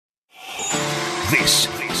This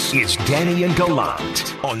is Danny and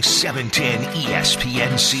Gallant on 710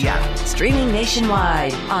 ESPN Seattle. Streaming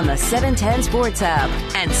nationwide on the 710 Sports app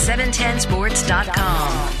and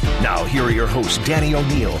 710sports.com. Now, here are your hosts, Danny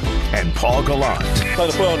O'Neill and Paul Gallant.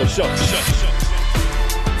 Time to put on the show.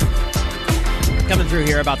 Coming through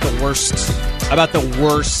here about the worst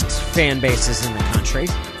fan bases in the country.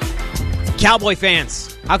 Cowboy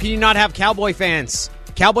fans. How can you not have Cowboy fans?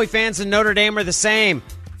 Cowboy fans and Notre Dame are the same.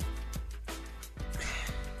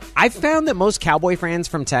 I've found that most Cowboy fans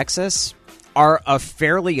from Texas are a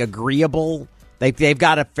fairly agreeable. They've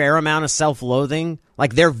got a fair amount of self-loathing.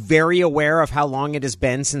 Like, they're very aware of how long it has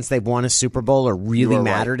been since they've won a Super Bowl or really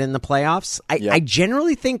mattered in the playoffs. I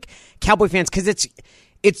generally think Cowboy fans, because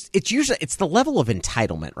it's usually the level of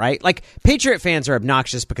entitlement, right? Like, Patriot fans are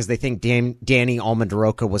obnoxious because they think Danny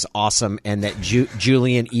Almendaroka was awesome and that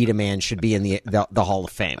Julian Edelman should be in the Hall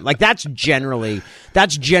of Fame. Like, that's generally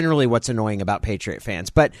what's annoying about Patriot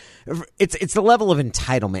fans. But it's the level of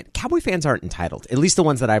entitlement. Cowboy fans aren't entitled, at least the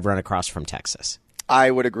ones that I've run across from Texas.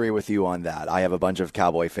 I would agree with you on that. I have a bunch of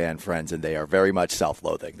Cowboy fan friends, and they are very much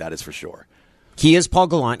self-loathing. That is for sure. He is Paul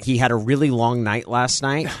Gallant. He had a really long night last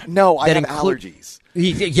night. No, I have allergies.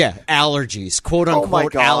 Allergies, quote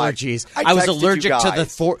unquote allergies. I was allergic to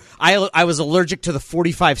the I was allergic to the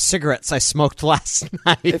 45 cigarettes I smoked last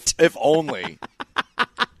night. If only.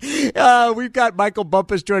 We've got Michael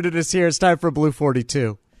Bumpus joining us here. It's time for Blue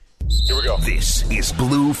 42. Here we go. This is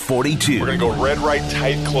Blue 42. We're going to go red, right,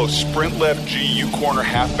 tight, close, sprint left, GU corner,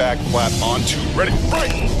 halfback, flat, on two. Ready,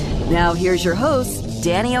 right. Now here's your hosts,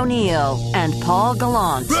 Danny O'Neill and Paul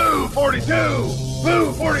Gallant. Blue 42!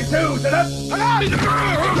 Blue 42!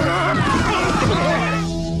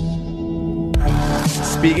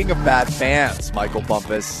 Speaking of bad fans, Michael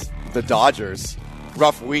Bumpus, the Dodgers,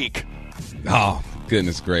 rough week. Oh,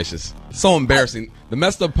 goodness gracious. So embarrassing. The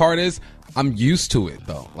messed up part is I'm used to it,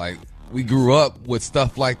 though. Like, we grew up with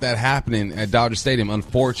stuff like that happening at Dodger Stadium,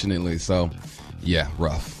 unfortunately. So, yeah,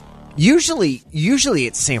 rough. Usually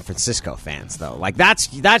it's San Francisco fans, though. Like,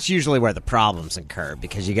 that's usually where the problems occur,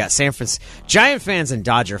 because you got Giant fans and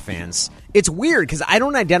Dodger fans. It's weird because I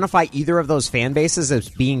don't identify either of those fan bases as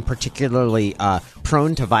being particularly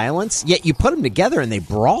prone to violence, yet you put them together and they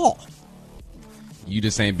brawl. You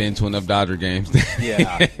just ain't been to enough Dodger games.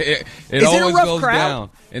 Yeah. it always goes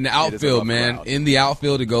down. In the outfield, man. Crowd. In the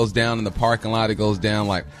outfield, it goes down. In the parking lot, it goes down.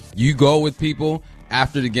 Like, you go with people.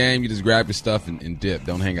 After the game, you just grab your stuff and dip.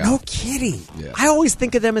 Don't hang out. No kidding. Yeah. I always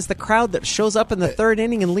think of them as the crowd that shows up in the third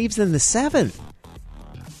inning and leaves in the seventh.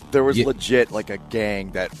 There was legit like a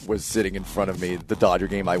gang that was sitting in front of me, the Dodger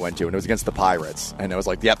game I went to, and it was against the Pirates. And I was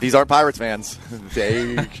like, yep, these aren't Pirates fans.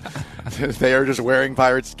 They are just wearing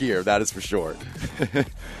Pirates gear, that is for sure.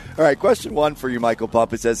 All right, question one for you, Michael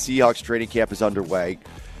Pump. It says Seahawks training camp is underway.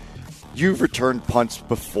 You've returned punts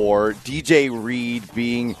before. DJ Reed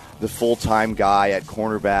being the full-time guy at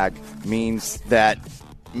cornerback means that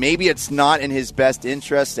maybe it's not in his best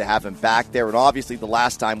interest to have him back there. And obviously the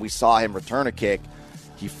last time we saw him return a kick,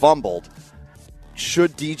 he fumbled.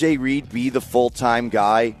 Should DJ Reed be the full-time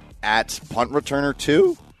guy at punt returner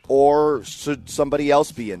too? Or should somebody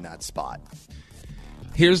else be in that spot?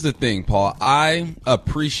 Here's the thing, Paul. I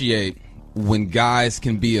appreciate when guys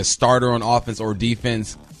can be a starter on offense or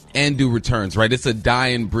defense and do returns, right? It's a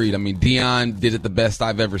dying breed. I mean, Deion did it the best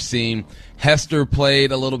I've ever seen. Hester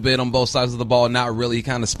played a little bit on both sides of the ball, not really. He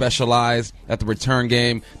kind of specialized at the return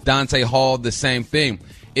game. Dante Hall, the same thing.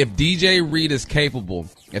 If DJ Reed is capable,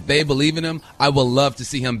 if they believe in him, I would love to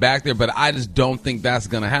see him back there, but I just don't think that's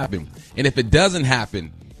going to happen. And if it doesn't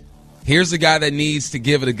happen, here's a guy that needs to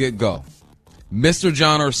give it a good go. Mr.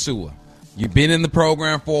 John Ursua. You've been in the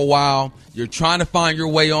program for a while. You're trying to find your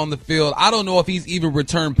way on the field. I don't know if he's even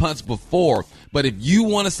returned punts before, but if you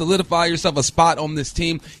want to solidify yourself a spot on this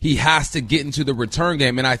team, he has to get into the return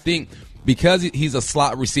game. And I think because he's a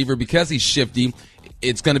slot receiver, because he's shifty,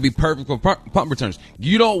 it's going to be perfect for punt returns.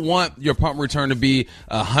 You don't want your punt return to be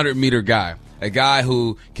a 100-meter guy, a guy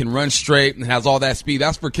who can run straight and has all that speed.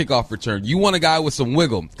 That's for kickoff return. You want a guy with some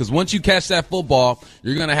wiggle, because once you catch that football,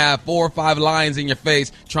 you're going to have 4 or 5 lions in your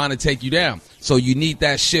face trying to take you down. So you need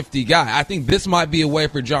that shifty guy. I think this might be a way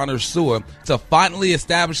for John Ursua to finally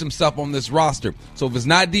establish himself on this roster. So if it's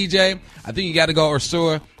not DJ, I think you got to go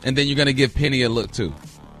Ursua, and then you're going to give Penny a look too.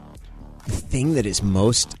 The thing that is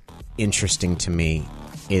most interesting to me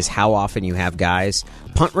is how often you have guys,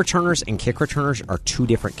 punt returners and kick returners are two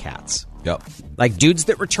different cats. Yep. Like, dudes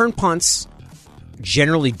that return punts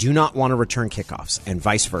generally do not want to return kickoffs, and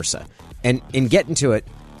vice versa. And in getting to it,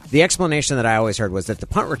 the explanation that I always heard was that the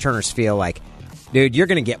punt returners feel like, dude, you're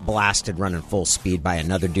going to get blasted running full speed by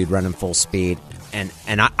another dude running full speed. and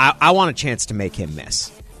I want a chance to make him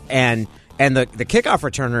miss. And the kickoff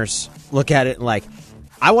returners look at it like,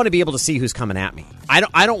 I want to be able to see who's coming at me.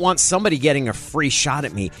 I don't want somebody getting a free shot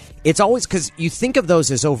at me. It's always because you think of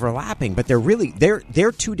those as overlapping, but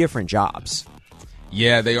they're two different jobs.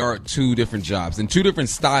 Yeah, they are two different jobs and two different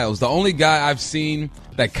styles. The only guy I've seen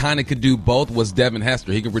that kind of could do both was Devin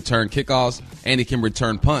Hester. He can return kickoffs and he can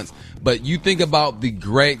return punts. But you think about the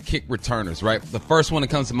great kick returners, right? The first one that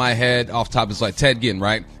comes to my head off top is like Ted Ginn,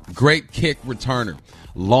 right? Great kick returner.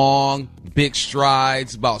 Long, big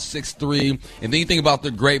strides, about 6'3". And then you think about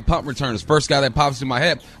the great punt returners. First guy that pops in my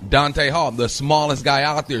head, Dante Hall, the smallest guy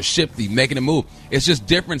out there, shifty, making a move. It's just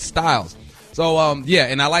different styles. So, yeah,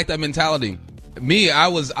 and I like that mentality. Me, I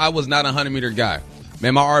was not a 100-meter guy.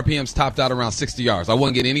 Man, my RPMs topped out around 60 yards. I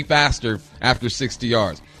wouldn't get any faster after 60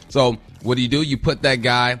 yards. So what do? You put that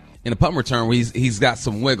guy in a punt return where he's got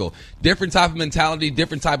some wiggle. Different type of mentality,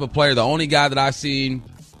 different type of player. The only guy that I've seen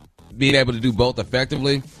being able to do both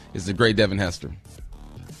effectively is the great Devin Hester.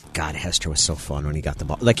 God, Hester was so fun when he got the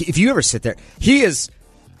ball. Like, if you ever sit there, he is...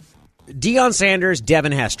 Deion Sanders,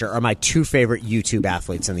 Devin Hester are my two favorite YouTube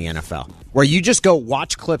athletes in the NFL, where you just go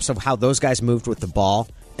watch clips of how those guys moved with the ball,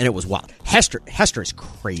 and it was wild. Hester is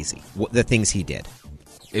crazy, the things he did.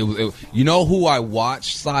 You know who I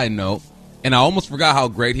watched, side note, and I almost forgot how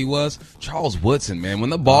great he was? Charles Woodson, man. When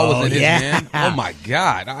the ball was in his hand, oh, my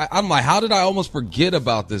God. I'm like, how did I almost forget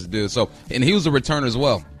about this dude? So, and he was a returner as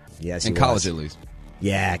well. Yes, in college at least.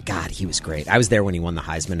 Yeah, God, he was great. I was there when he won the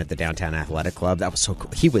Heisman at the Downtown Athletic Club. That was so cool.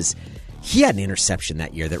 He had an interception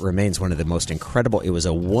that year that remains one of the most incredible. It was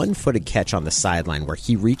a one-footed catch on the sideline where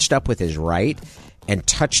he reached up with his right and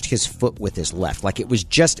touched his foot with his left. Like, it was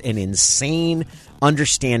just an insane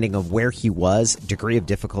understanding of where he was, degree of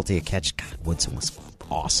difficulty of catch. God, Woodson was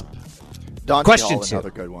awesome. Dante Question Hall, 2.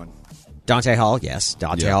 another good one. Dante Hall, yes.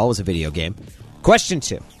 Dante Hall was a video game. Question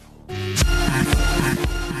 2.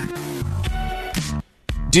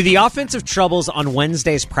 Do the offensive troubles on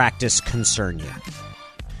Wednesday's practice concern you?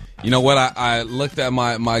 You know what? I looked at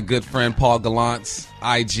my good friend Paul Gallant's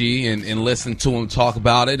IG and listened to him talk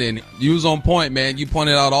about it, and you was on point, man. You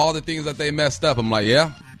pointed out all the things that they messed up. I'm like,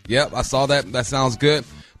 yep, I saw that. That sounds good.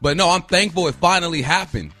 But no, I'm thankful it finally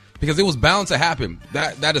happened because it was bound to happen.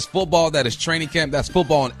 That is football. That is training camp. That's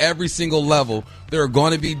football on every single level. There are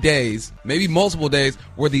going to be days, maybe multiple days,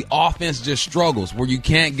 where the offense just struggles, where you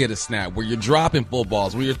can't get a snap, where you're dropping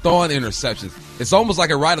footballs, where you're throwing interceptions. It's almost like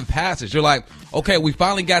a rite of passage. You're like, okay, we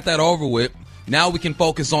finally got that over with. Now we can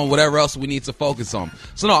focus on whatever else we need to focus on.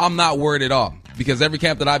 So, no, I'm not worried at all because every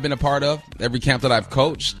camp that I've been a part of, every camp that I've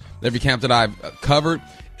coached, every camp that I've covered,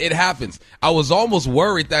 it happens. I was almost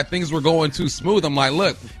worried that things were going too smooth. I'm like,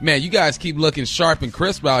 look, man, you guys keep looking sharp and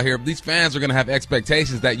crisp out here. These fans are going to have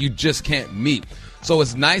expectations that you just can't meet. So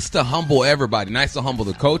it's nice to humble everybody, nice to humble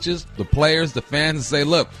the coaches, the players, the fans, and say,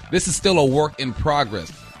 look, this is still a work in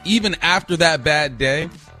progress. Even after that bad day,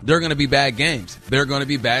 there are going to be bad games. There are going to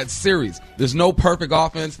be bad series. There's no perfect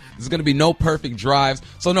offense. There's going to be no perfect drives.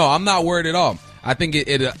 So, no, I'm not worried at all. I think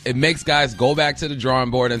it makes guys go back to the drawing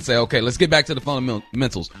board and say, okay, let's get back to the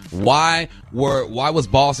fundamentals. Why was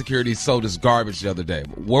ball security so just garbage the other day?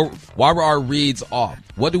 Why were our reads off?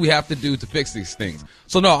 What do we have to do to fix these things?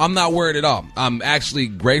 So, no, I'm not worried at all. I'm actually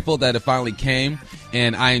grateful that it finally came,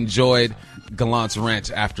 and I enjoyed Gallant's rant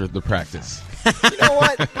after the practice. You know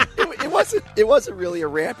what? It wasn't really a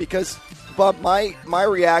rant because, Bob, my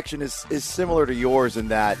reaction is similar to yours in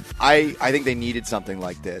that I think they needed something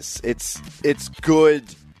like this. It's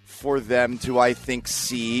good for them to, I think,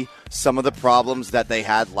 see some of the problems that they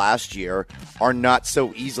had last year are not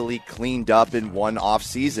so easily cleaned up in one off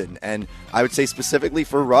season. And I would say specifically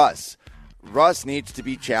for Russ needs to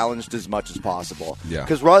be challenged as much as possible. Yeah.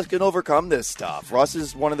 Because Russ can overcome this stuff. Russ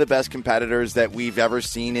is one of the best competitors that we've ever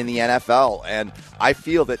seen in the NFL, and I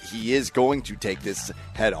feel that he is going to take this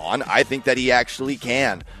head on. I think that he actually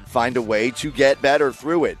can find a way to get better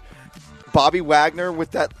through it. Bobby Wagner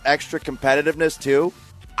with that extra competitiveness too,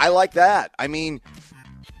 I like that. I mean,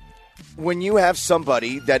 when you have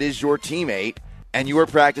somebody that is your teammate and you are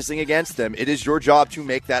practicing against them, it is your job to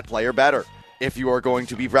make that player better. If you are going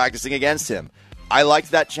to be practicing against him. I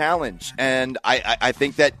liked that challenge, and I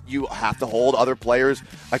think that you have to hold other players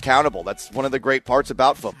accountable. That's one of the great parts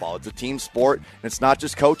about football. It's a team sport, and it's not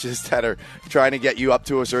just coaches that are trying to get you up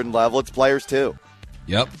to a certain level. It's players, too.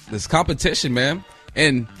 Yep, it's competition, man.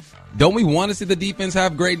 And don't we want to see the defense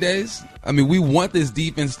have great days? I mean, we want this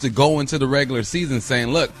defense to go into the regular season saying,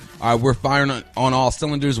 look, all right, we're firing on all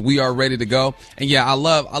cylinders. We are ready to go. And, yeah, I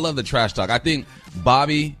love the trash talk. I think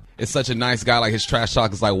Bobby is such a nice guy. Like his trash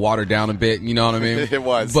talk is like watered down a bit. You know what I mean? It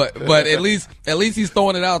was. But at least he's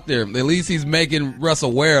throwing it out there. At least he's making Russ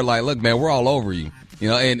aware. Like, look, man, we're all over you. You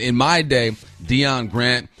know, and in my day, Deion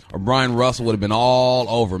Grant or Brian Russell would have been all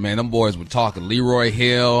over, man. Them boys were talking Leroy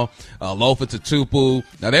Hill, Lofa Tatupu.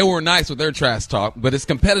 Now, they were nice with their trash talk, but it's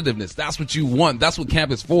competitiveness. That's what you want. That's what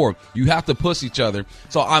camp is for. You have to push each other.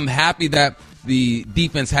 So I'm happy that the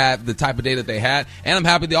defense had the type of day that they had, and I'm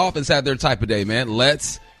happy the offense had their type of day, man.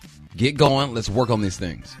 Let's get going. Let's work on these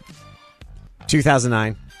things.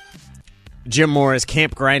 2009. Jim Morris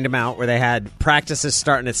camp grind them out, where they had practices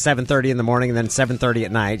starting at 7:30 in the morning and then 7:30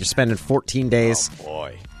 at night. Just spending 14 days. Oh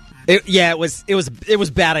boy. It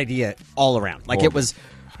was bad idea all around. Like it was.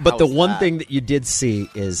 But the one thing that you did see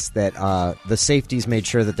is that the safeties made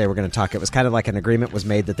sure that they were going to talk. It was kind of like an agreement was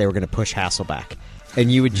made that they were going to push Hasselbeck.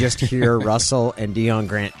 And you would just hear Russell and Deion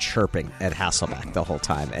Grant chirping at Hasselbeck the whole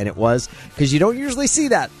time. And it was because you don't usually see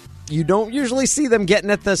that. You don't usually see them getting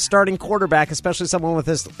at the starting quarterback, especially someone with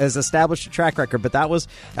as established a track record. But that was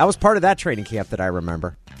part of that training camp that I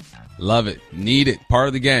remember. Love it. Need it. Part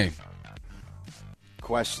of the game.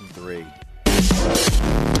 Question 3.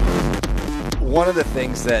 One of the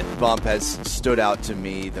things that Bump has stood out to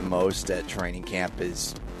me the most at training camp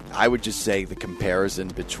is, I would just say, the comparison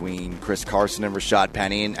between Chris Carson and Rashad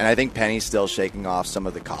Penny. And I think Penny's still shaking off some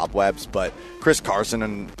of the cobwebs, but Chris Carson,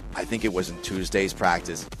 and I think it was in Tuesday's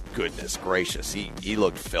practice, goodness gracious, he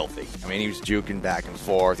looked filthy. I mean, he was juking back and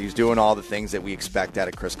forth. He was doing all the things that we expect out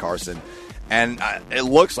of Chris Carson. And it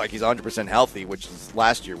looks like he's 100% healthy, which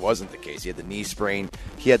last year wasn't the case. He had the knee sprain.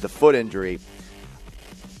 He had the foot injury.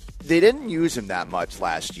 They didn't use him that much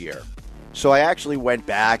last year. So I actually went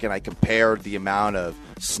back and I compared the amount of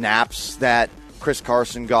snaps that Chris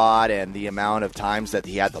Carson got and the amount of times that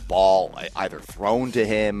he had the ball either thrown to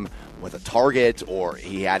him with a target or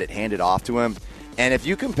he had it handed off to him. And if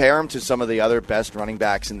you compare him to some of the other best running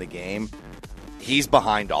backs in the game, he's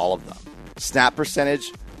behind all of them. Snap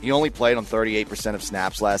percentage, he only played on 38% of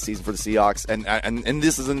snaps last season for the Seahawks, and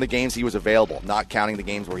this is in the games he was available, not counting the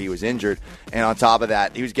games where he was injured. And on top of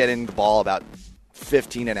that, he was getting the ball about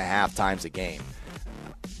 15 and a half times a game.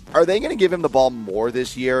 Are they going to give him the ball more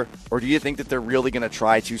this year, or do you think that they're really going to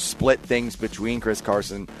try to split things between Chris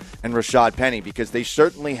Carson and Rashad Penny? Because they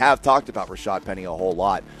certainly have talked about Rashad Penny a whole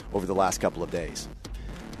lot over the last couple of days.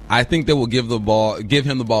 I think they will give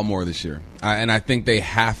him the ball more this year, and I think they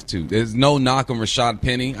have to. There's no knock on Rashad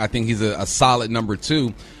Penny. I think he's a solid number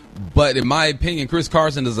 2. But in my opinion, Chris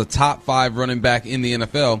Carson is a top 5 running back in the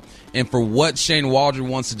NFL. And for what Shane Waldron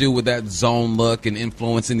wants to do with that zone look and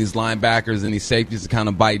influencing these linebackers and these safeties to kind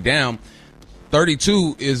of bite down,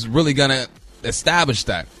 32 is really going to establish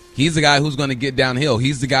that. He's the guy who's going to get downhill.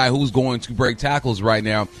 He's the guy who's going to break tackles right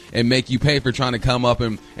now and make you pay for trying to come up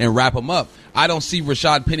and wrap him up. I don't see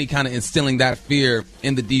Rashad Penny kind of instilling that fear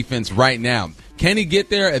in the defense right now. Can he get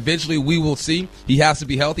there? Eventually, we will see. He has to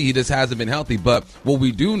be healthy. He just hasn't been healthy. But what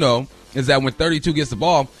we do know is that when 32 gets the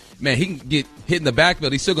ball, man, he can get hit in the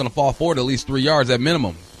backfield. He's still going to fall forward at least 3 yards at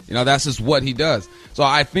minimum. You know, that's just what he does. So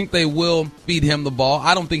I think they will feed him the ball.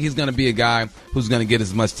 I don't think he's going to be a guy who's going to get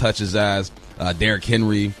as much touches as Derrick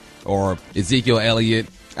Henry or Ezekiel Elliott.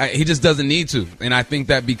 He just doesn't need to. And I think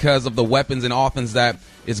that because of the weapons and offense that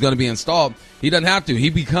is going to be installed, he doesn't have to. He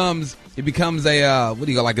becomes a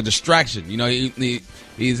like a distraction. You know,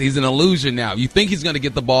 he's an illusion now. You think he's going to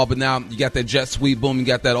get the ball, but now you got that jet sweep, boom, you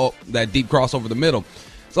got that deep cross over the middle.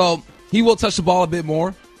 So he will touch the ball a bit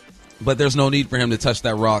more, but there's no need for him to touch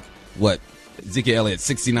that rock. Ezekiel Elliott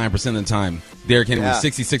 69% of the time, Derrick Henry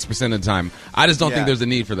 66% of the time. I just don't think there's a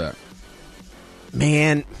need for that.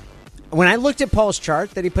 Man, when I looked at Paul's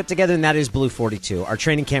chart that he put together, and that is Blue 42, our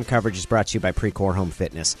training camp coverage is brought to you by Precor Home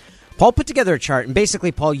Fitness. Paul put together a chart, and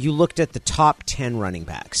basically, Paul, you looked at the top 10 running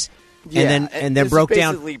backs. Yeah, and then broke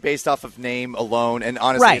down basically based off of name alone, and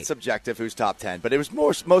honestly, it's subjective who's top 10. But it was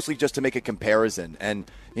mostly just to make a comparison. And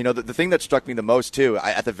you know, the thing that struck me the most too,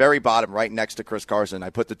 at the very bottom, right next to Chris Carson, I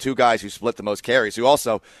put the 2 guys who split the most carries, who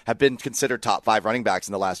also have been considered top 5 running backs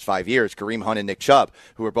in the last 5 years: Kareem Hunt and Nick Chubb,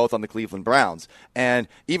 who are both on the Cleveland Browns. And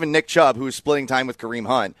even Nick Chubb, who was splitting time with Kareem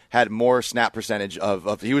Hunt, had more snap percentage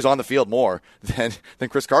he was on the field more than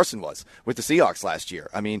Chris Carson was with the Seahawks last year.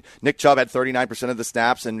 I mean, Nick Chubb had 39% of the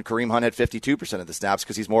snaps, and Kareem Hunt had 52% of the snaps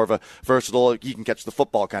because he's more of a versatile, he can catch the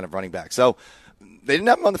football kind of running back. So they didn't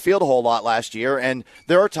have him on the field a whole lot last year, and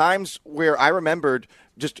there are times where I remembered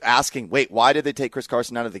just asking, wait, why did they take Chris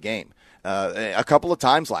Carson out of the game? A couple of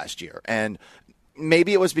times last year, and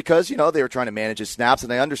maybe it was because, you know, they were trying to manage his snaps,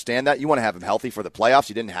 and I understand that. You want to have him healthy for the playoffs.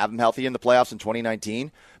 You didn't have him healthy in the playoffs in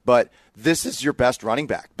 2019, but this is your best running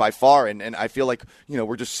back by far, and I feel like, you know,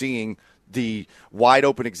 we're just seeing the wide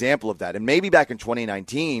open example of that. And maybe back in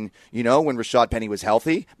 2019, when Rashad Penny was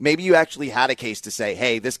healthy, maybe you actually had a case to say,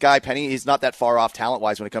 hey, this guy Penny, he's not that far off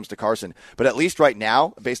talent-wise when it comes to Carson. But at least right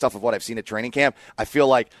now, based off of what I've seen at training camp, I feel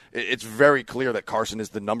like it's very clear that Carson is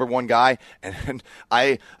the number one guy. And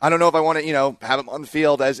I don't know if I want to, have him on the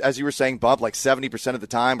field, as you were saying, Bump, like 70% of the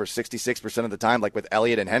time or 66% of the time, like with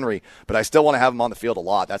Elliott and Henry. But I still want to have him on the field a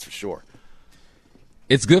lot, that's for sure.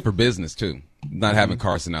 It's good for business, too, not having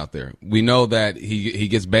Carson out there. We know that he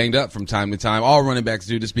gets banged up from time to time. All running backs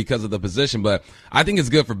do just because of the position, but I think it's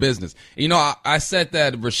good for business. I said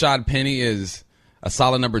that Rashad Penny is a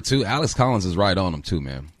solid number 2. Alex Collins is right on him, too,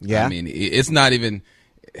 man. Yeah. I mean, it's not even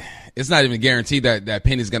guaranteed that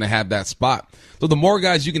Penny's going to have that spot. So the more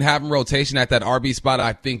guys you can have in rotation at that RB spot,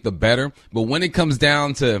 I think the better. But when it comes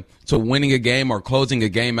down to winning a game or closing a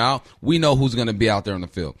game out, we know who's going to be out there on the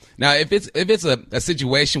field. Now, if it's a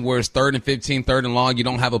situation where it's 3rd and 15, 3rd and long, you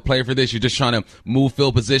don't have a play for this, you're just trying to move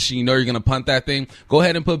field position, you know you're going to punt that thing, go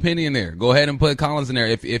ahead and put Penny in there. Go ahead and put Collins in there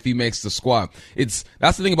if he makes the squad. That's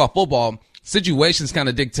the thing about football. Situations kind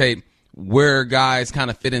of dictate where guys kind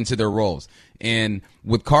of fit into their roles. And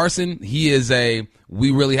with Carson, he is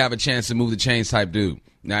we really have a chance to move the chains type dude.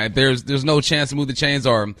 Now, if there's no chance to move the chains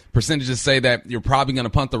or percentages say that you're probably going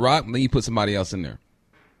to punt the rock, then you put somebody else in there.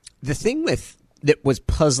 The thing that was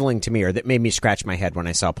puzzling to me, or that made me scratch my head when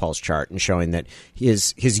I saw Paul's chart and showing that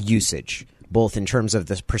his usage, both in terms of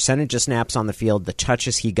the percentage of snaps on the field, the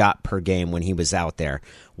touches he got per game when he was out there,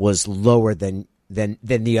 was lower than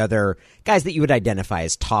the other guys that you would identify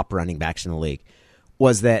as top running backs in the league,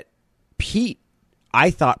 was that Pete,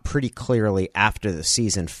 I thought pretty clearly after the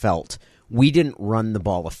season, felt we didn't run the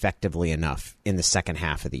ball effectively enough in the second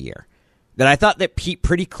half of the year. That I thought that Pete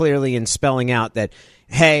pretty clearly in spelling out that,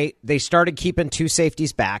 hey, they started keeping 2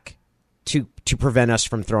 safeties back to prevent us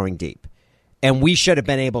from throwing deep. And we should have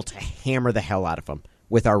been able to hammer the hell out of them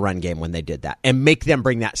with our run game when they did that and make them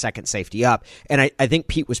bring that second safety up. And I think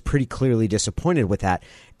Pete was pretty clearly disappointed with that.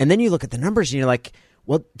 And then you look at the numbers and you're like,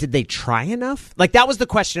 well, did they try enough? Like, that was the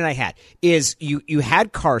question I had, is you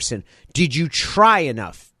had Carson. Did you try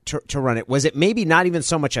enough to run it? Was it maybe not even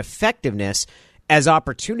so much effectiveness as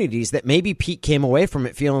opportunities that maybe Pete came away from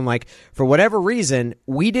it feeling like, for whatever reason,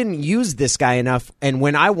 we didn't use this guy enough, and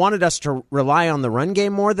when I wanted us to rely on the run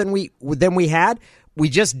game more than we had, we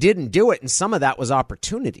just didn't do it, and some of that was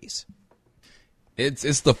opportunities.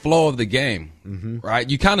 It's the flow of the game, right?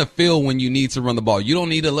 You kind of feel when you need to run the ball. You don't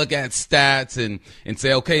need to look at stats and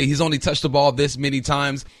say, okay, he's only touched the ball this many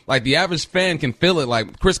times. Like, the average fan can feel it.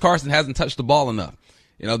 Like, Chris Carson hasn't touched the ball enough.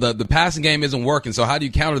 The passing game isn't working. So how do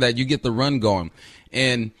you counter that? You get the run going.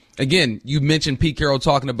 And again, you mentioned Pete Carroll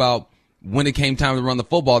talking about when it came time to run the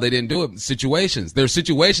football, they didn't do it. Situations. There's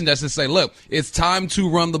situations that just say, look, it's time to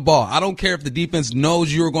run the ball. I don't care if the defense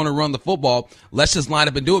knows you're going to run the football. Let's just line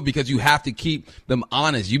up and do it, because you have to keep them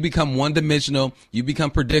honest. You become one-dimensional. You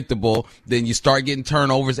become predictable. Then you start getting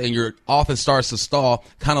turnovers, and your offense starts to stall,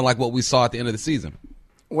 kind of like what we saw at the end of the season.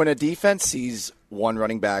 When a defense sees one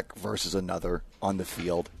running back versus another on the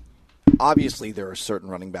field, obviously there are certain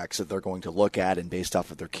running backs that they're going to look at, and based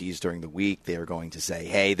off of their keys during the week, they are going to say,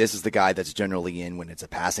 hey, this is the guy that's generally in when it's a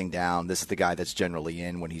passing down. This is the guy that's generally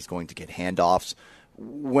in when he's going to get handoffs.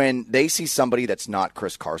 When they see somebody that's not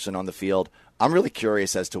Chris Carson on the field, I'm really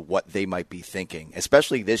curious as to what they might be thinking,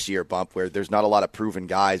 especially this year, Bump, where there's not a lot of proven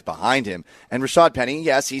guys behind him. And Rashad Penny,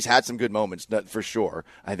 yes, he's had some good moments, for sure.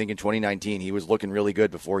 I think in 2019 he was looking really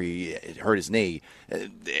good before he hurt his knee.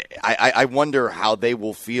 I wonder how they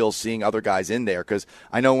will feel seeing other guys in there, because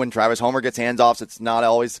I know when Travis Homer gets handoffs, it's not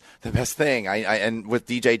always the best thing. And with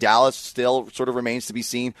DJ Dallas, still sort of remains to be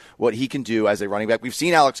seen what he can do as a running back. We've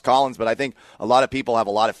seen Alex Collins, but I think a lot of people have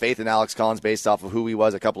a lot of faith in Alex Collins based off of who he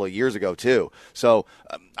was a couple of years ago, too. So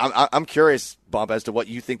I'm curious, Bump, as to what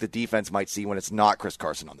you think the defense might see when it's not Chris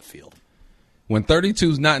Carson on the field. When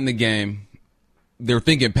 32's not in the game, they're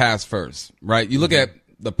thinking pass first, right? You look at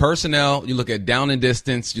the personnel, you look at down and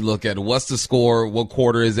distance, you look at what's the score, what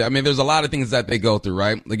quarter is it. I mean, there's a lot of things that they go through,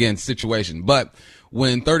 right? Again, situation. But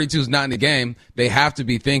when 32's not in the game, they have to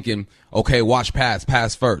be thinking, okay, watch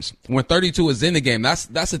pass first. When 32 is in the game, that's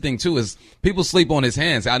the thing, too, is people sleep on his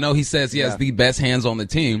hands. I know he says he has the best hands on the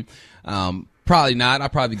team. Probably not.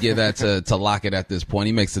 I'd probably give that to Lockett at this point.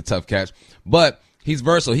 He makes a tough catch. But he's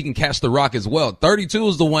versatile. He can catch the rock as well. 32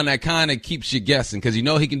 is the one that kind of keeps you guessing because you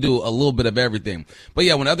know he can do a little bit of everything. But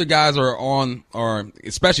yeah, when other guys are on, or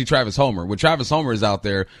especially Travis Homer, when Travis Homer is out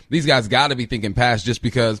there, these guys got to be thinking pass just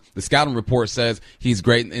because the scouting report says he's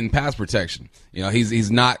great in pass protection. You know,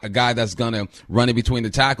 he's not a guy that's going to run in between the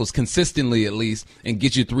tackles consistently at least and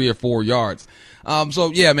get you 3 or 4 yards.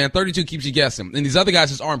 So yeah, man, 32 keeps you guessing. And these other guys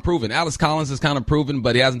just aren't proven. Alex Collins is kind of proven,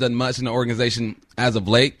 but he hasn't done much in the organization as of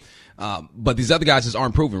late. But these other guys just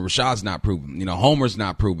aren't proven. Rashad's not proven. You know, Homer's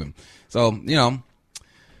not proven. So, you know,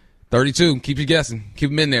 32, keep you guessing.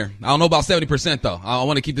 Keep him in there. I don't know about 70%, though. I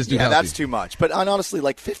want to keep this dude healthy. Yeah, that's too much. But honestly,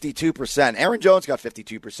 like 52%. Aaron Jones got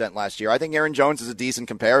 52% last year. I think Aaron Jones is a decent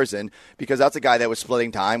comparison because that's a guy that was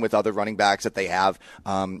splitting time with other running backs that they have.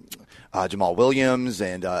 Jamal Williams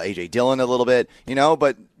and A.J. Dillon a little bit, you know,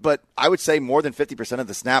 but I would say more than 50% of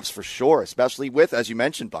the snaps for sure, especially with, as you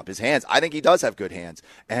mentioned, Bump, his hands. I think he does have good hands,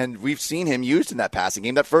 and we've seen him used in that passing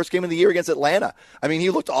game, that first game of the year against Atlanta. I mean, he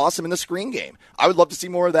looked awesome in the screen game. I would love to see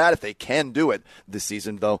more of that if they can do it this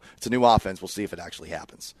season, though. It's a new offense. We'll see if it actually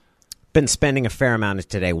happens. Been spending a fair amount of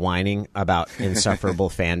today whining about insufferable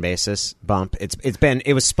fan bases. Bump.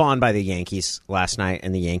 It was spawned by the Yankees last night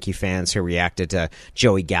and the Yankee fans who reacted to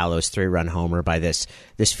Joey Gallo's 3-run homer by this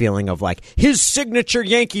feeling of like his signature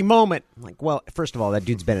Yankee moment. I'm like, well, first of all, that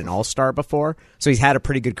dude's been an all-star before, so he's had a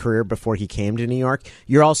pretty good career before he came to New York.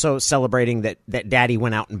 You're also celebrating that Daddy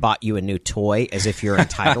went out and bought you a new toy as if you're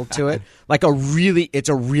entitled to it. Like it's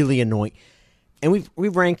a really annoying. And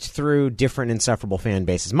we've ranked through different insufferable fan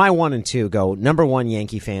bases. My 1 and 2 go number 1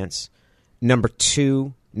 Yankee fans, number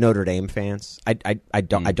 2 Notre Dame fans. I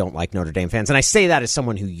don't like Notre Dame fans, and I say that as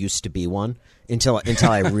someone who used to be one until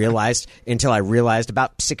I realized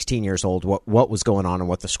about 16 years old what was going on and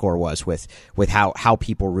what the score was with how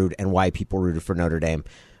people root and why people rooted for Notre Dame.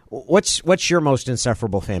 What's your most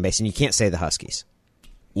insufferable fan base? And you can't say the Huskies.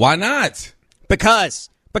 Why not? Because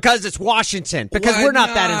it's Washington. Because we're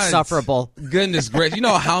not that insufferable. Goodness gracious. You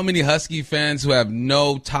know how many Husky fans who have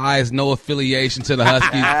no ties, no affiliation to the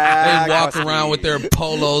Huskies, they walk around with their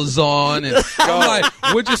polos on. And I'm like,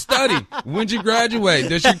 what'd you study? When'd you graduate?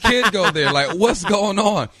 Does your kid go there? Like, what's going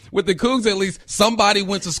on? With the Cougs, at least, somebody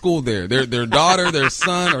went to school there. Their daughter, their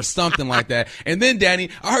son, or something like that. And then, Danny,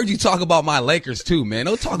 I heard you talk about my Lakers, too, man.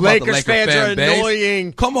 Don't talk about the Lakers fans fan are base.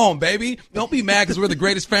 annoying. Come on, baby. Don't be mad because we're the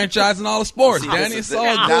greatest franchise in all of sports, Danny. It's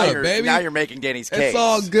all good, baby. Now you're making Danny's case. It's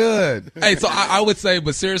all good. Hey, so I would say,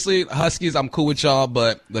 but seriously, Huskies, I'm cool with y'all,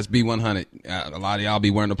 but let's be 100. A lot of y'all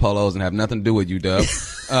be wearing the polos and have nothing to do with you, Dub.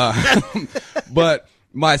 But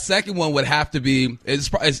my second one would have to be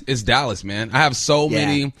it's Dallas, man. I have so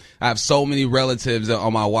many relatives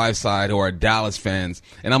on my wife's side who are Dallas fans,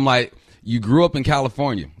 and I'm like, you grew up in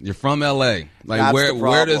California, you're from LA, like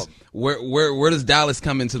where does Dallas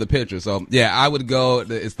come into the picture? So yeah, I would go.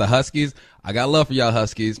 It's the Huskies. I got love for y'all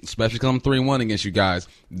Huskies, especially because I'm 3-1 against you guys.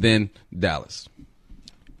 Then Dallas.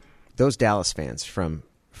 Those Dallas fans from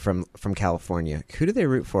California, who do they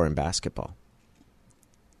root for in basketball?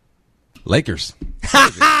 Lakers.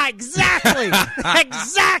 Exactly.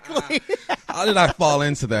 How did I fall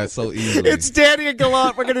into that so easily? It's Danny and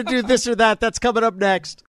Gallant. We're going to do this or that. That's coming up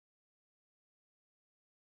next.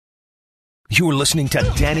 You're listening to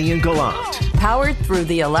Danny and Gallant. Powered through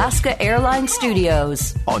the Alaska Airlines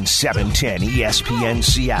Studios. On 710 ESPN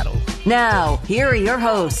Seattle. Now, here are your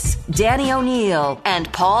hosts, Danny O'Neill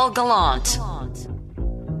and Paul Gallant.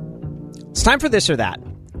 It's time for this or that.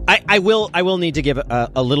 I will need to give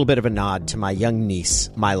a little bit of a nod to my young niece,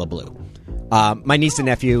 Mila Blue. My niece and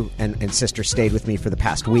nephew and sister stayed with me for the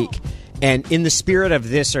past week. And in the spirit of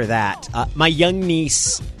this or that, my young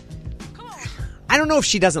niece, I don't know if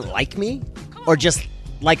she doesn't like me or just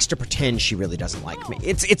likes to pretend she really doesn't like me.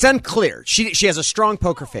 It's unclear. She has a strong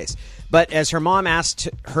poker face. But as her mom asked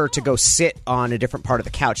her to go sit on a different part of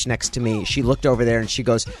the couch next to me, she looked over there and she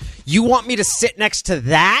goes, "You want me to sit next to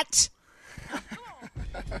that?"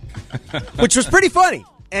 Which was pretty funny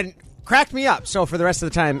and cracked me up. So for the rest of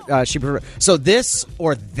the time, so this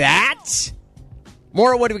or that?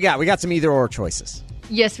 Maura, what do we got? We got some either or choices.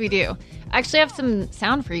 Yes, we do. I actually have some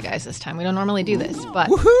sound for you guys this time. We don't normally do this, but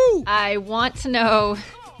Woohoo! I want to know,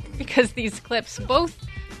 because these clips both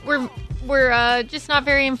were just not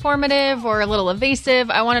very informative or a little evasive.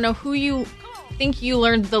 I want to know who you think you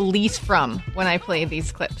learned the least from when I play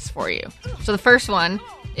these clips for you. So the first one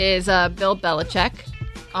is Bill Belichick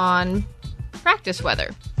on practice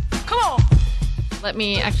weather. Come on. We're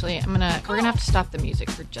gonna have to stop the music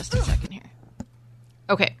for just a second here.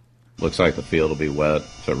 Okay. Looks like the field will be wet.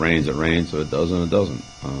 If it rains, it rains. If it doesn't, it doesn't.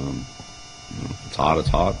 If it's hot, it's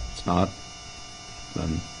hot. If it's not,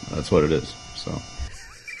 then that's what it is. So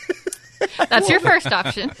That's your first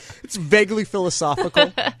option. It's vaguely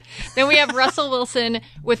philosophical. Then we have Russell Wilson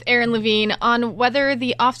with Aaron Levine on whether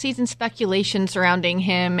the offseason speculation surrounding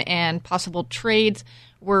him and possible trades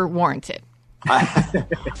were warranted.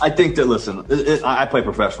 I think that, listen, I play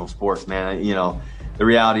professional sports, man. The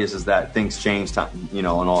reality is that things change, and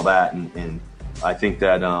all that. And I think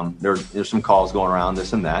that there's some calls going around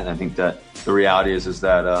this and that. And I think that the reality is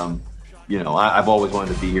that, I've always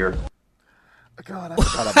wanted to be here. God, I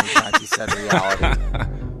forgot how many times he said reality.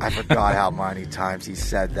 I forgot how many times he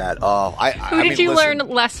said that. Oh, Who did you learn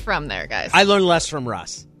less from there, guys? I learned less from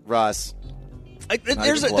Russ. There's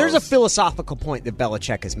a philosophical point that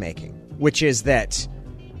Belichick is making, which is that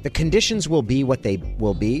the conditions will be what they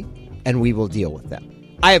will be, and we will deal with them.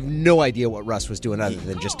 I have no idea what Russ was doing other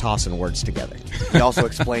than just tossing words together. He also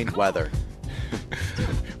explained weather.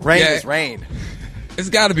 Rain is rain. It's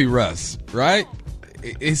got to be Russ, right?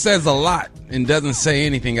 He says a lot and doesn't say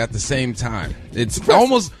anything at the same time. It's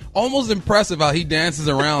almost impressive how he dances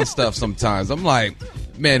around stuff sometimes. I'm like,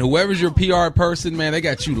 man, whoever's your PR person, man, they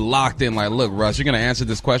got you locked in. Like, look, Russ, you're going to answer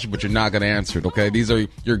this question, but you're not going to answer it, okay? These are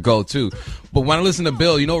your go-to. But when I listen to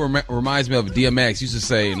Bill, it reminds me of DMX used to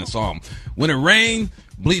say in the song, when it rains,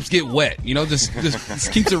 bleeps get wet.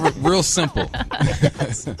 Just keeps it real simple.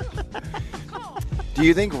 Do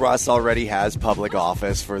you think Russ already has public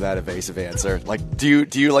office for that evasive answer? Like, do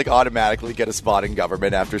you like automatically get a spot in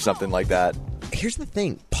government after something like that? Here's the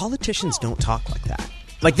thing. Politicians don't talk like that.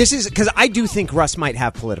 Like, this is because I do think Russ might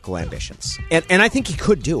have political ambitions, and I think he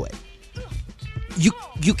could do it.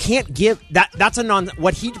 You can't give that. That's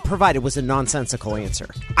what he provided was a nonsensical answer.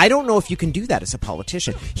 I don't know if you can do that as a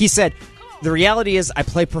politician. He said, the reality is I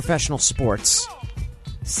play professional sports.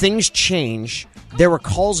 Things change. There were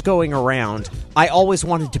calls going around. I always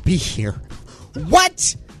wanted to be here.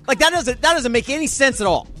 What? Like, that doesn't make any sense at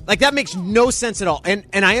all. Like, that makes no sense at all. And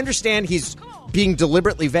I understand he's being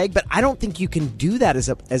deliberately vague, but I don't think you can do that as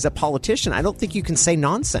a politician. I don't think you can say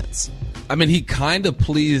nonsense. I mean, he kind of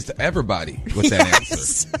pleased everybody with that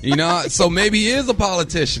answer. So maybe he is a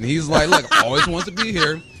politician. He's like, look, always wants to be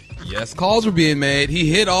here. Yes, calls were being made. He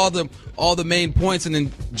hit all the main points and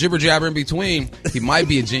then jibber jabber in between. He might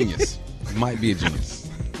be a genius.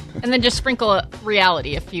 And then just sprinkle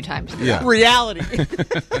reality a few times. Yeah. Reality.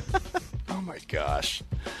 Oh, my gosh.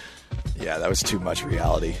 Yeah, that was too much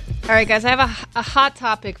reality. All right, guys, I have a hot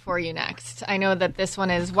topic for you next. I know that this one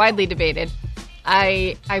is widely debated.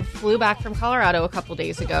 I flew back from Colorado a couple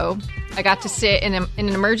days ago. I got to sit in an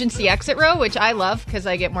emergency exit row, which I love because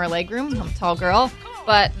I get more legroom. I'm a tall girl.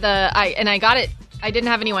 But I got it. I didn't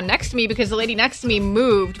have anyone next to me because the lady next to me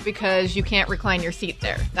moved because you can't recline your seat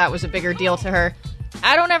there. That was a bigger deal to her.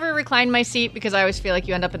 I don't ever recline my seat because I always feel like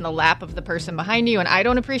you end up in the lap of the person behind you, and I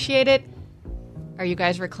don't appreciate it. Are you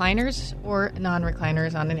guys recliners or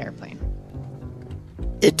non-recliners on an airplane?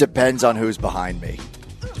 It depends on who's behind me.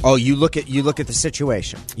 Oh, you look at the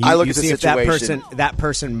situation. I look at the situation. If that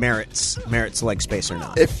person merits leg space or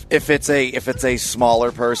not. If it's a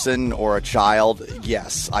smaller person or a child,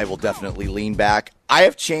 yes, I will definitely lean back. I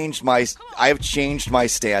have changed my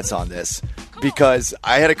stance on this because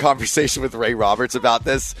I had a conversation with Ray Roberts about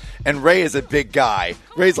this, and Ray is a big guy.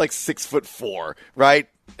 Ray's like 6'4", right?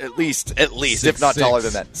 At least, if not taller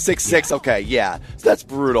than that. 6'6", okay, yeah. So that's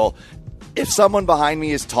brutal. If someone behind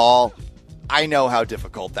me is tall, I know how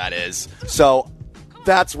difficult that is. So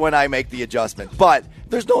that's when I make the adjustment. But if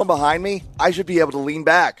there's no one behind me, I should be able to lean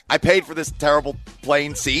back. I paid for this terrible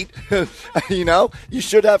plane seat. You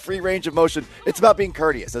should have free range of motion. It's about being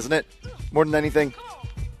courteous, isn't it? More than anything.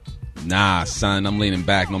 Nah, son, I'm leaning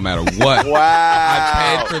back no matter what. Wow.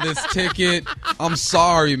 I paid for this ticket. I'm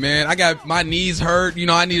sorry, man. I got my knees hurt.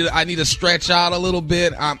 I need to stretch out a little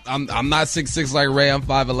bit. I'm not 6'6" like Ray. I'm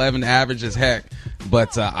 5'11", average as heck.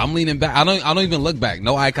 But I'm leaning back. I don't even look back.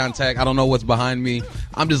 No eye contact. I don't know what's behind me.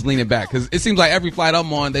 I'm just leaning back because it seems like every flight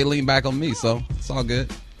I'm on, they lean back on me. So it's all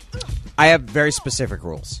good. I have very specific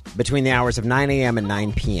rules between the hours of 9 a.m. and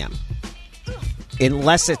 9 p.m.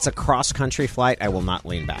 Unless it's a cross-country flight, I will not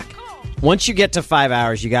lean back. Once you get to 5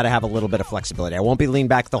 hours, you got to have a little bit of flexibility. I won't be leaned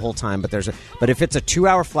back the whole time, but if it's a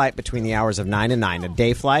 2-hour flight between the hours of 9 and 9, a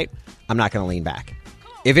day flight, I'm not going to lean back.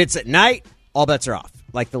 If it's at night, all bets are off,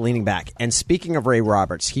 like the leaning back. And speaking of Ray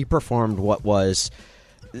Roberts, he performed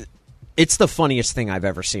it's the funniest thing I've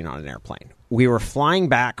ever seen on an airplane. We were flying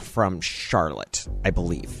back from Charlotte, I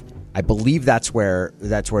believe. That's where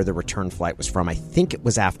the return flight was from. I think it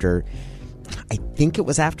was after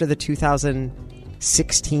the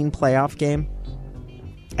 2016 playoff game.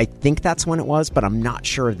 I think that's when it was, but I'm not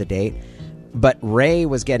sure of the date. But Ray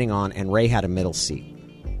was getting on, and Ray had a middle seat.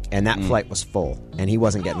 And that flight was full, and he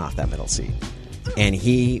wasn't getting off that middle seat. and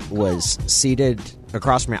he was seated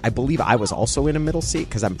across from me. I believe I was also in a middle seat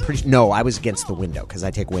because I was against the window because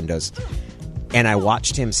I take windows. And I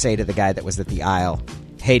watched him say to the guy that was at the aisle,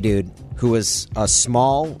 "Hey, dude," who was a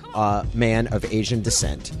small man of Asian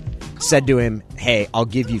descent, said to him, "Hey, I'll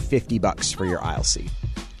give you $50 for your aisle seat."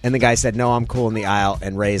 And the guy said, "No, I'm cool in the aisle."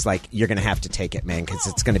 And Ray's like, "You're going to have to take it, man, because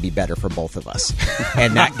it's going to be better for both of us."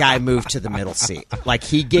 And that guy moved to the middle seat. Like,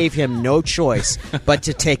 he gave him no choice but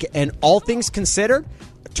to take it. And all things considered,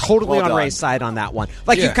 totally on Ray's side on that one.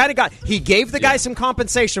 Like, you kind of he gave the guy some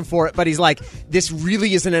compensation for it, but he's like, this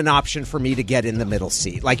really isn't an option for me to get in the middle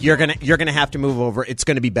seat. Like, you're gonna have to move over. It's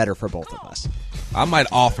going to be better for both of us. I might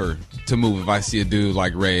offer to move if I see a dude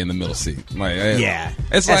like Ray in the middle seat. Like,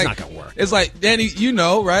 that's not gonna work. It's like, Danny, you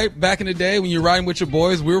know, right? Back in the day when you're riding with your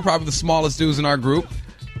boys, we were probably the smallest dudes in our group.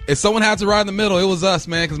 If someone had to ride in the middle, it was us,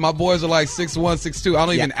 man, because my boys are like 6'1", 6'2". I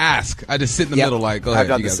don't even ask. I just sit in the middle like, go ahead,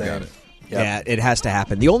 you guys got it. Yep. Yeah, it has to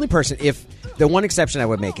happen. The only person, the one exception I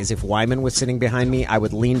would make is if Wyman was sitting behind me, I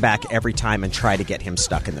would lean back every time and try to get him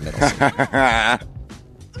stuck in the middle seat.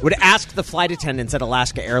 Would ask the flight attendants at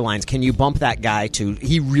Alaska Airlines, can you bump that guy to,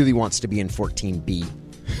 he really wants to be in 14B.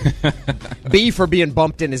 B for being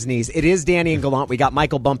bumped in his knees. It is Danny and Gallant. We got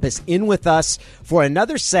Michael Bumpus in with us for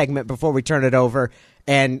another segment before we turn it over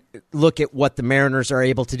and look at what the Mariners are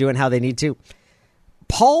able to do and how they need to.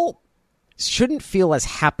 Paul shouldn't feel as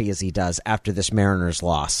happy as he does after this Mariners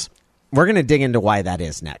loss. We're going to dig into why that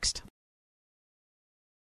is next.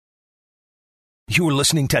 You're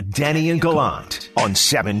listening to Danny and Gallant on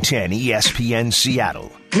 710 ESPN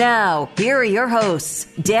Seattle. Now, here are your hosts,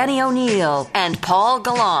 Danny O'Neill and Paul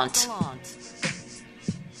Gallant.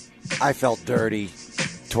 I felt dirty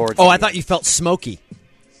towards I thought you felt smoky.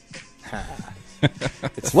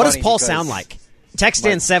 What does Paul sound like? Text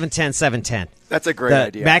in 710-710. That's a great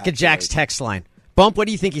idea. Back at Jack's text line. Bump, what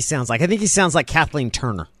do you think he sounds like? I think he sounds like Kathleen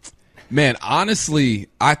Turner. Man, honestly,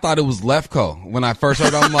 I thought it was Lefko. When I first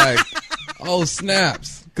heard it, I'm like, oh,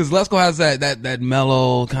 snaps. Because Lefko has that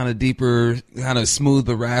mellow, kind of deeper, kind of smooth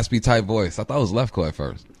but raspy type voice. I thought it was Lefko at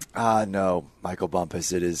first. No, Michael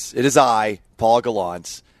Bumpus. It is I, Paul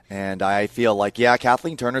Gallant. And I feel like,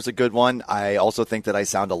 Kathleen Turner's a good one. I also think that I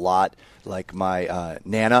sound a lot like my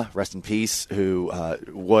Nana, rest in peace, who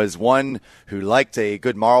was one who liked a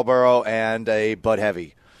good Marlboro and a Bud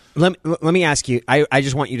Heavy. Let me ask you, I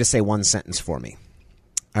just want you to say one sentence for me.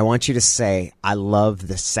 I want you to say, I love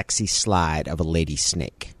the sexy slide of a lady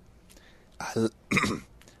snake.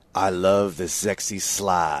 I love the sexy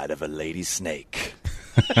slide of a lady snake.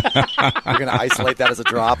 You're going to isolate that as a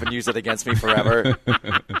drop and use it against me forever.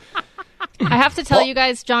 I have to tell you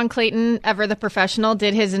guys, John Clayton, Ever the Professional,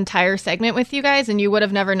 did his entire segment with you guys, and you would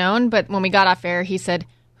have never known. But when we got off air, he said,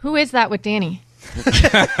 "Who is that with Danny?"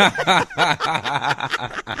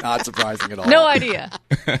 Not surprising at all. No idea.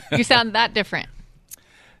 You sound that different.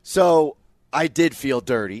 So I did feel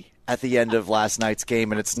dirty at the end of last night's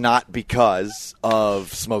game, and it's not because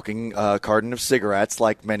of smoking a carton of cigarettes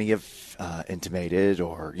like many have intimated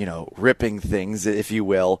or, ripping things, if you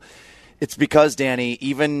will. It's because, Danny,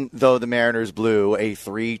 even though the Mariners blew a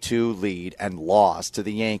 3-2 lead and lost to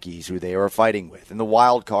the Yankees, who they were fighting with in the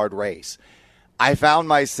wild card race, I found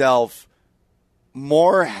myself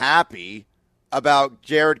more happy about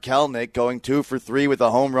Jared Kelenic going 2 for 3 with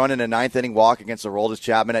a home run and a ninth-inning walk against Aroldis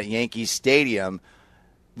Chapman at Yankee Stadium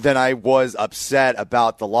than I was upset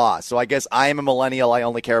about the loss. So I guess I am a millennial. I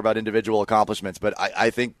only care about individual accomplishments. But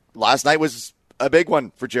I think last night was a big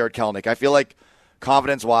one for Jared Kelenic. I feel like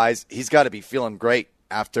confidence-wise, he's got to be feeling great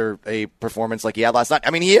after a performance like he had last night.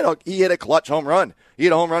 I mean, he hit a clutch home run. He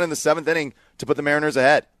hit a home run in the 7th inning to put the Mariners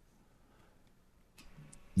ahead.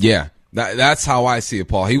 Yeah, that's how I see it,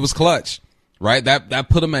 Paul. He was clutch, right? That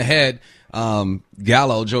put him ahead.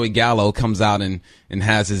 Joey Gallo comes out and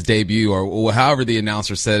has his debut, or however the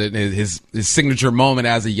announcer said it, his signature moment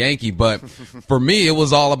as a Yankee. But for me, it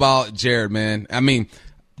was all about Jared, man. I mean,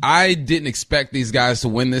 I didn't expect these guys to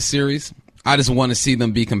win this series. I just want to see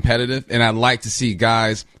them be competitive, and I'd like to see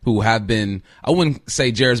guys who have been, I wouldn't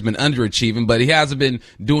say Jared's been underachieving, but he hasn't been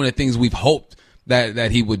doing the things we've hoped that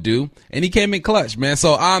he would do, and he came in clutch, man.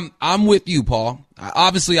 So I'm with you, Paul.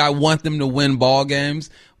 Obviously, I want them to win ball games,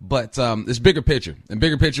 but this bigger picture. And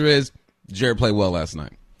bigger picture is Jared played well last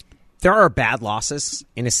night. There are bad losses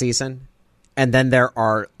in a season, and then there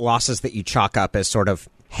are losses that you chalk up as sort of,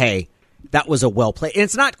 hey, that was a well played. And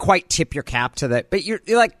it's not quite tip your cap to that, but you're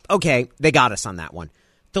like, okay, they got us on that one.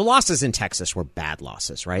 The losses in Texas were bad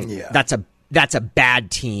losses, right? Yeah. That's a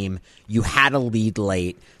bad team. You had a lead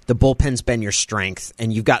late. The bullpen's been your strength,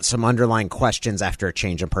 and you've got some underlying questions after a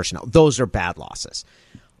change in personnel. Those are bad losses.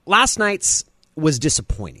 Last night's was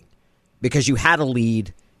disappointing. because you had a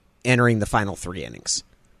lead entering the final 3 innings.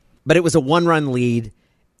 But it was a 1-run lead,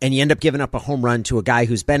 and you end up giving up a home run to a guy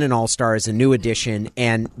who's been an all-star, as a new addition,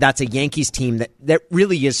 and that's a Yankees team that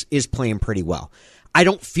really is playing pretty well. I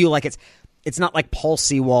don't feel like it's not like Paul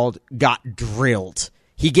Sewald got drilled.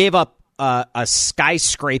 He gave up a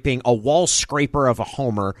wall scraper of a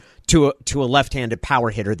homer to a left-handed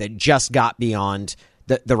power hitter that just got beyond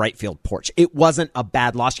the right field porch. It wasn't a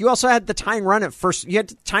bad loss. You also had the tying run at first. You had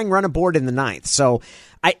the tying run aboard in the 9th. So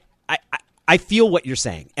I feel what you're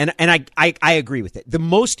saying, and I agree with it. The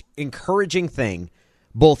most encouraging thing,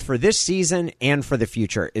 both for this season and for the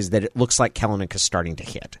future, is that it looks like Kelenic is starting to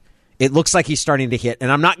hit. It looks like he's starting to hit,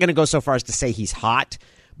 and I'm not going to go so far as to say he's hot,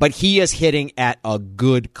 but he is hitting at a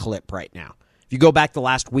good clip right now. If you go back the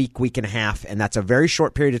last week and a half, and that's a very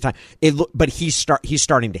short period of time, but he's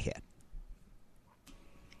starting to hit.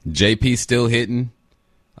 JP still hitting.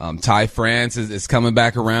 Ty France is coming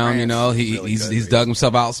back around. He's dug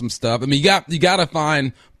himself out some stuff. I mean, you got to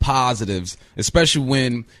find positives, especially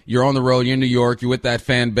when you're on the road, you're in New York, you're with that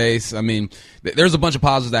fan base. I mean, there's a bunch of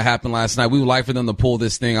positives that happened last night. We would like for them to pull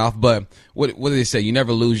this thing off, but what do they say? You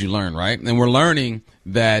never lose, you learn, right? And we're learning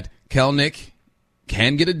that Kelenic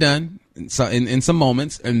can get it done in some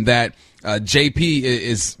moments, and that JP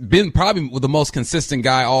is been probably the most consistent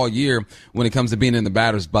guy all year when it comes to being in the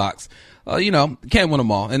batter's box. Can't win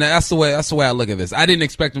them all, and that's the way I look at this. I didn't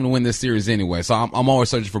expect him to win this series anyway, so I'm always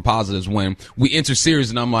searching for positives when we enter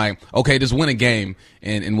series, and I'm like, okay, just win a game,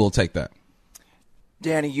 and we'll take that.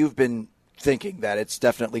 Danny, you've been thinking that it's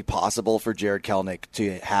definitely possible for Jarred Kelenic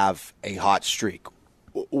to have a hot streak.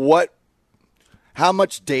 How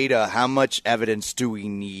much data, how much evidence do we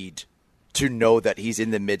need to know that he's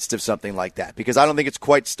in the midst of something like that? Because I don't think it's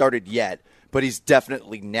quite started yet, but he's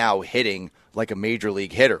definitely now hitting like a major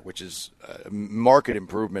league hitter, which is a marked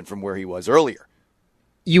improvement from where he was earlier.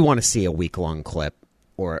 You want to see a week-long clip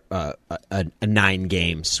or a 9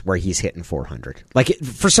 games where he's hitting 400. Like,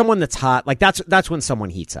 for someone that's hot, like that's when someone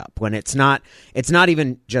heats up. When it's not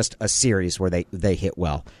even just a series where they hit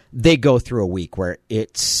well. They go through a week where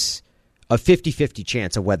it's a 50-50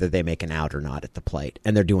 chance of whether they make an out or not at the plate,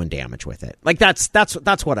 and they're doing damage with it. Like that's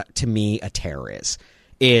what to me a tear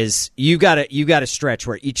is you got to stretch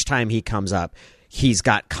where each time he comes up, he's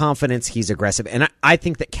got confidence, he's aggressive, and I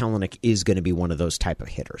think that Kelenic is going to be one of those type of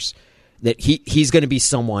hitters. That he's going to be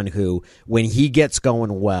someone who, when he gets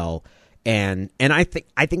going well, and I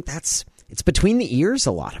think that's it's between the ears,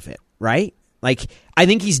 a lot of it, right? Like, I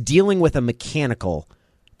think he's dealing with a mechanical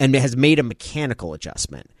and has made a mechanical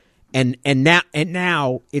adjustment. And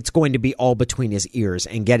now it's going to be all between his ears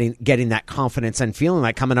and getting that confidence and feeling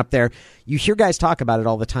like coming up there. You hear guys talk about it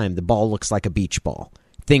all the time. The ball looks like a beach ball.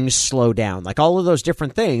 Things slow down, like all of those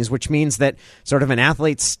different things, which means that sort of an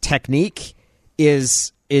athlete's technique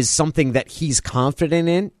is something that he's confident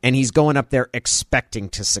in, and he's going up there expecting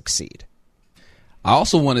to succeed. I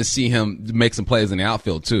also want to see him make some plays in the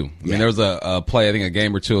outfield, too. I mean, there was a play, I think, a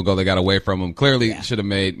game or two ago that got away from him. Clearly should have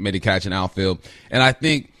made a catch in outfield. And I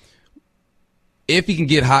think if he can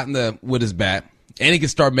get hot with his bat, and he can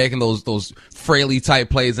start making those Fraley type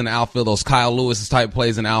plays in the outfield, those Kyle Lewis type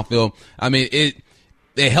plays in the outfield, I mean,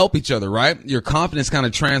 they help each other, right? Your confidence kind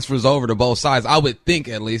of transfers over to both sides. I would think,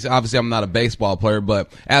 at least. Obviously, I'm not a baseball player,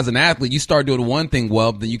 but as an athlete, you start doing one thing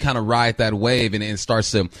well, then you kind of ride that wave, and it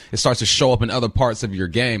starts to show up in other parts of your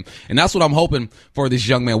game. And that's what I'm hoping for this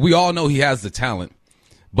young man. We all know he has the talent,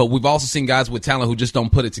 but we've also seen guys with talent who just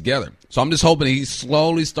don't put it together. So I'm just hoping he's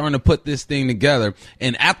slowly starting to put this thing together,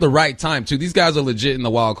 and at the right time, too. These guys are legit in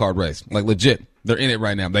the wild card race, like legit. They're in it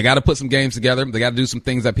right now. They got to put some games together. They got to do some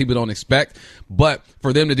things that people don't expect. But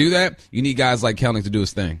for them to do that, you need guys like Kelenic to do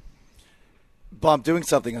his thing. Bump, doing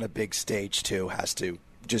something on a big stage, too, has to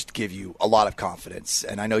just give you a lot of confidence.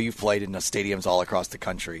 And I know you've played in stadiums all across the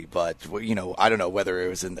country, but, I don't know whether it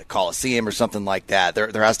was in the Coliseum or something like that.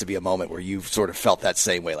 There has to be a moment where you've sort of felt that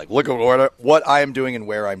same way. Like, look at what I am doing and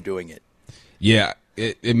where I'm doing it. Yeah,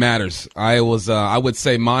 it matters. I would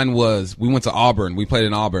say mine was, we went to Auburn. We played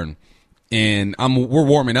in Auburn. And we're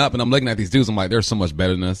warming up, and I'm looking at these dudes. I'm like, they're so much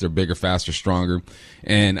better than us. They're bigger, faster, stronger.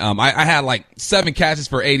 And I had like 7 catches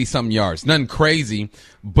for 80-something yards. Nothing crazy,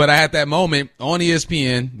 but I had that moment on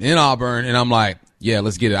ESPN in Auburn, and I'm like, yeah,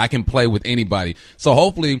 let's get it. I can play with anybody. So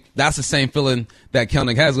hopefully that's the same feeling that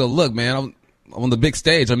Kelenic has. Go, look, man, I'm on the big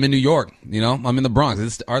stage. I'm in New York. I'm in the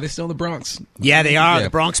Bronx. Are they still in the Bronx? Yeah, they are. Yeah. The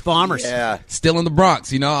Bronx Bombers. Yeah. Still in the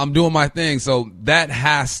Bronx. I'm doing my thing. So that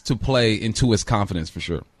has to play into his confidence for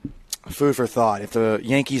sure. Food for thought. If the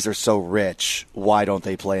Yankees are so rich, why don't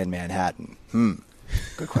they play in Manhattan?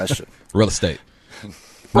 Good question. Real estate.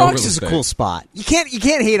 Bronx is a cool spot. You can't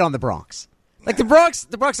hate on the Bronx. Like the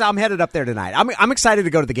Bronx, I'm headed up there tonight. I'm excited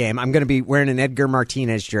to go to the game. I'm going to be wearing an Edgar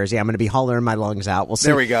Martinez jersey. I'm going to be hollering my lungs out. We'll see.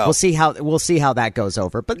 There we go. We'll see how that goes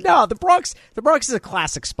over. But no, the Bronx is a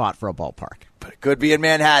classic spot for a ballpark. But it could be in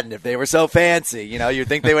Manhattan if they were so fancy. You'd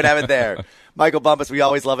think they would have it there. Michael Bumpus, we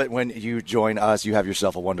always love it when you join us. You have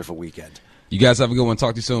yourself a wonderful weekend. You guys have a good one.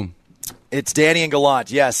 Talk to you soon. It's Danny and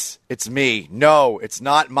Gallant. Yes, it's me. No, it's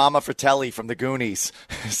not Mama Fratelli from the Goonies.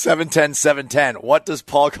 710-710. What does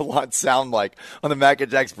Paul Gallant sound like on the Mac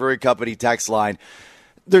and Jack's Brewing Company text line?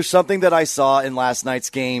 There's something that I saw in last night's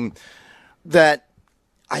game that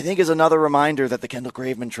I think is another reminder that the Kendall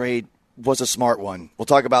Graveman trade was a smart one. We'll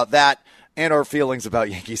talk about that and our feelings about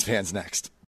Yankees fans next.